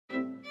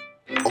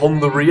on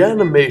the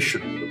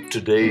reanimation of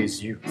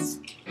today's youth,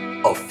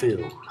 a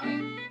film.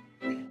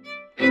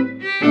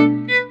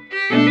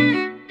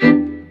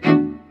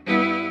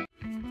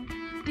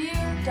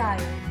 Dear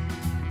Diary,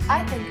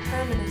 I think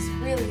Herman is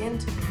really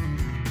into me.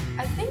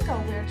 I think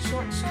I'll wear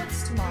short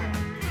shorts tomorrow.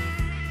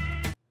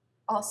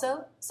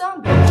 Also,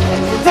 zombie.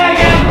 Take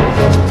him!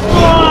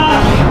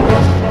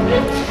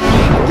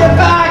 Get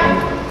back!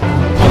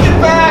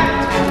 Get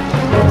back!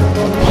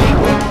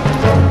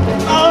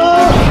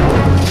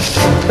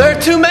 There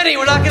are too many.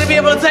 We're not going to be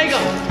able to take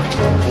them.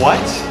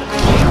 What?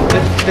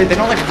 They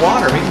don't like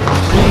water.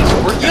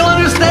 You don't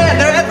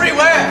understand. They're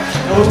everywhere.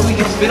 No, we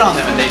can spit on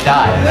them and they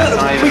die. That's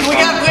not even We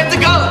have to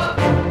go.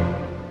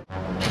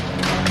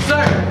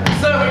 Sir,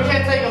 we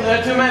can't take them.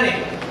 There are too many.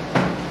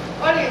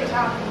 What are you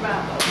talking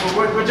about?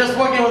 We're just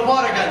working with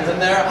water guns,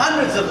 and there are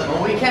hundreds of them,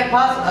 and we can't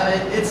possibly.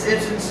 I mean, it's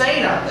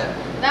insane out there.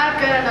 Not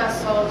good enough,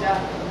 soldier.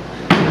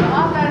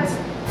 Offense.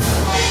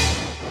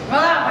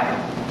 Well, that way.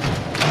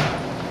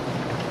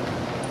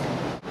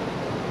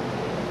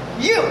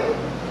 You!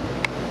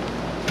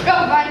 Go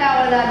find out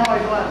what that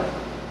noise was.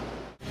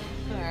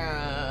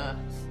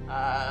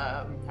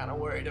 I'm kind of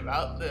worried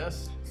about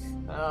this.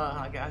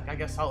 I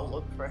guess I'll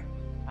look for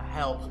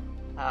help.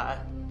 I've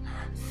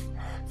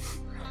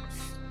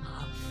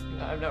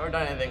never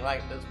done anything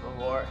like this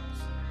before.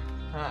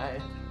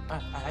 I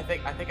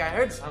think I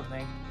heard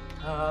something.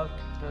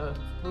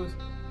 Who's?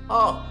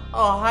 Oh,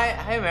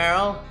 hi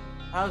Meryl.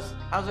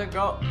 How's it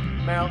go?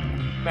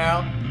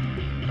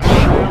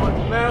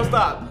 Meryl,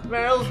 stop!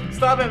 Meryl,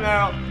 stop it,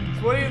 Meryl!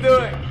 What are you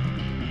doing?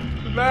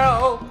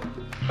 Meryl!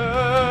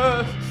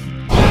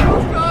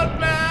 Meryl's gone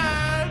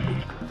mad!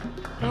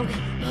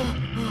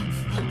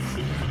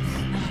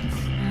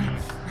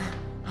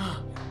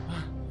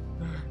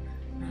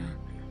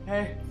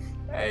 Okay.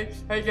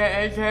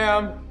 Hey,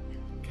 Cam,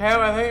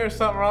 I think there's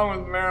something wrong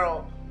with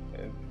Meryl.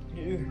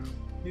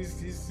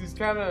 He's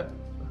kind of.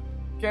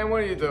 Cam,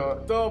 what are you doing?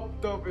 Don't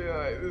be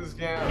like this,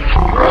 Cam.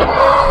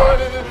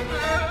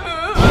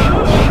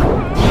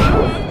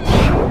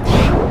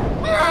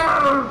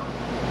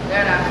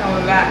 They're not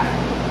coming back.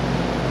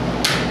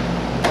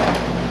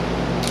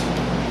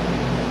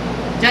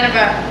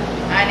 Jennifer,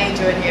 I need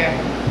you in here.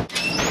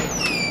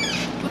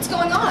 What's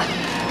going on?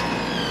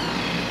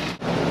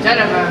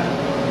 Jennifer,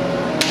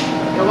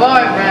 your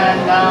boyfriend,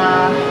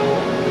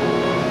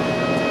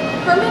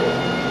 Herman?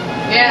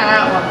 yeah,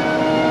 that one.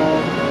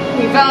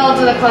 He fell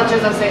into the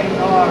clutches of Satan's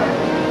Lord.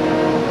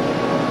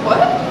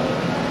 What?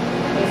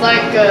 He's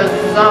like a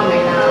zombie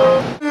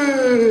now.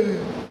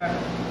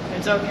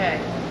 It's okay.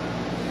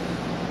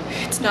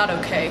 It's not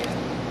okay.